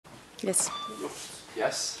Yes.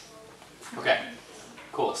 Yes? Okay,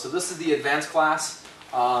 cool. So this is the advanced class.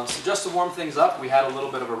 So just to warm things up, we had a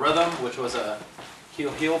little bit of a rhythm, which was a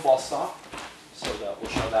heel, ball stop. So we'll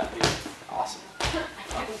show that here. Awesome.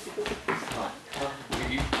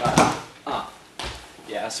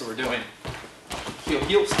 Yeah, so we're doing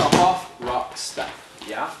heel, stomp off, rock, step.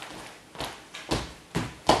 Yeah?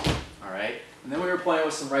 Alright. And then we were playing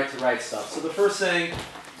with some right-to-right stuff. So the first thing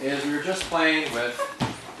is we were just playing with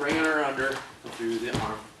bringing her under through the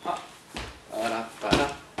arm. Hop. Ba-da,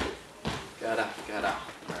 ba-da. Ga-da, ga-da.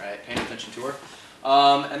 Alright, paying attention to her.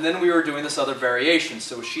 And then we were doing this other variation.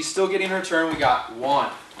 So she's still getting her turn. We got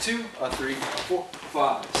 1, 2, 3, 4,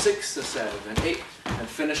 5, 6, 7, 8. And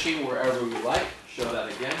finishing wherever we like. Show that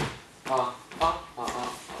again.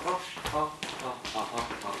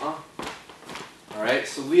 Alright,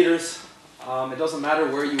 so leaders, it doesn't matter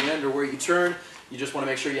where you end or where you turn. You just want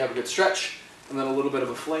to make sure you have a good stretch. And then a little bit of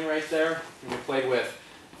a fling right there. And we played with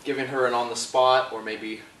giving her an on-the-spot or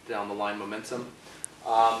maybe down-the-line momentum.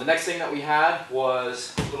 The next thing that we had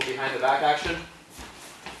was a little behind-the-back action.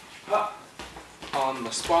 On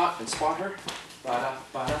the spot and spot her. Ba-da,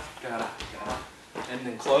 ba-da, ga-da, ga-da. And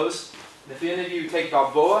then close. And if any of you take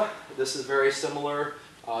Balboa, this is very similar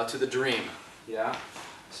to the Dream. Yeah?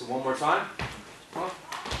 So one more time.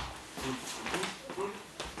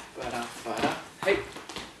 Ba-da, ba-da. Hey.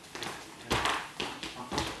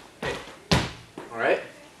 Hey. Alright.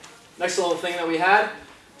 Next little thing that we had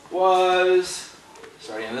was,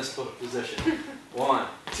 starting in this position. 1,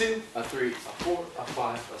 2, 3, 4,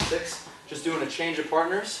 5, 6. Just doing a change of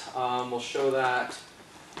partners. We'll show that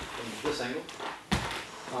from this angle.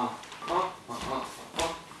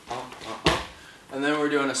 And then we're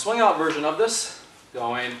doing a swing out version of this.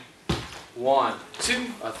 Going 1, 2,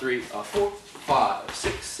 3, 4, 5,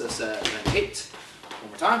 6, 7, 8. One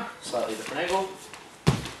more time, slightly different angle.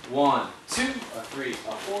 1, 2, 3,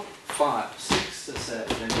 4, 5, 6,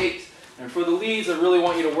 7, 8. And for the leads, I really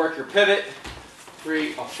want you to work your pivot.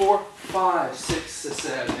 3, 4, 5, 6,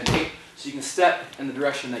 7, 8. So you can step in the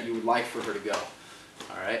direction that you would like for her to go.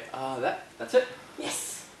 All right, that's it.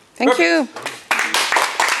 Yes. Thank you.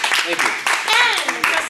 Thank you.